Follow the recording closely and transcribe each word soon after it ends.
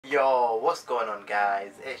Yo, what's going on,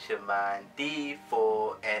 guys? It's your man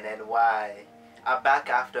D4NNY. I'm back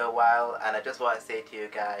after a while, and I just want to say to you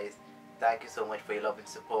guys, thank you so much for your love and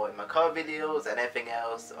support in my cover videos and everything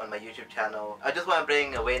else on my YouTube channel. I just want to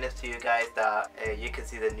bring awareness to you guys that you can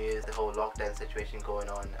see the news, the whole lockdown situation going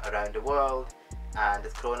on around the world, and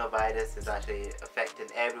this coronavirus is actually affecting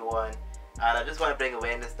everyone. And I just want to bring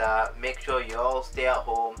awareness that make sure you all stay at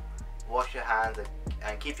home, wash your hands,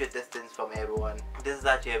 and keep your distance from everyone. This is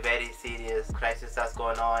actually a very serious crisis that's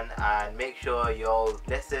going on, and make sure you all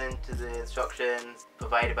listen to the instructions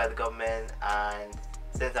provided by the government. And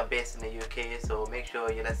since I'm based in the UK, so make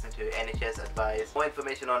sure you listen to NHS advice. More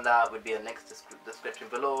information on that would be in the next description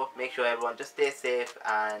below. Make sure everyone just stay safe,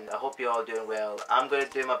 and I hope you're all doing well. I'm going to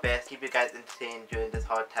do my best, keep you guys entertained during this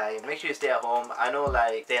hard time. Make sure you stay at home. I know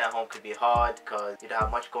like staying at home could be hard because you don't have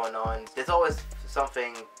much going on. There's always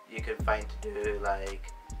something you can find to do,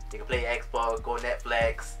 like you can play Xbox, go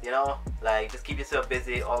Netflix, you know, like just keep yourself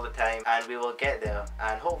busy all the time, and we will get there.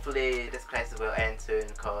 And hopefully this crisis will end soon,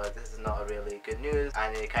 because this is not a really good news,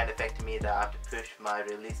 and it kind of affected me that I have to push my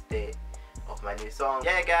release date of my new song.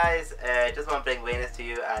 Yeah guys, just want to bring awareness to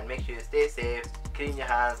you, and make sure you stay safe, clean your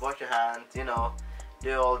hands, wash your hands, you know,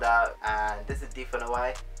 do all that. And this is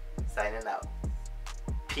D4NNY signing out.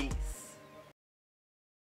 Peace.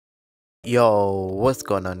 Yo, what's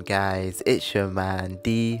going on, guys? It's your man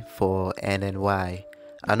D4NNY.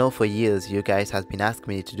 I know for years you guys has been asking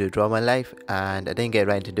me to do Drama Life, and I didn't get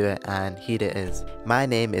right to do it, and here it is. My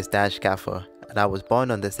name is Dash Gaffer, and I was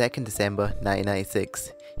born on the 2nd December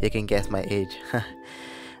 1996. You can guess my age.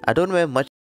 I don't wear much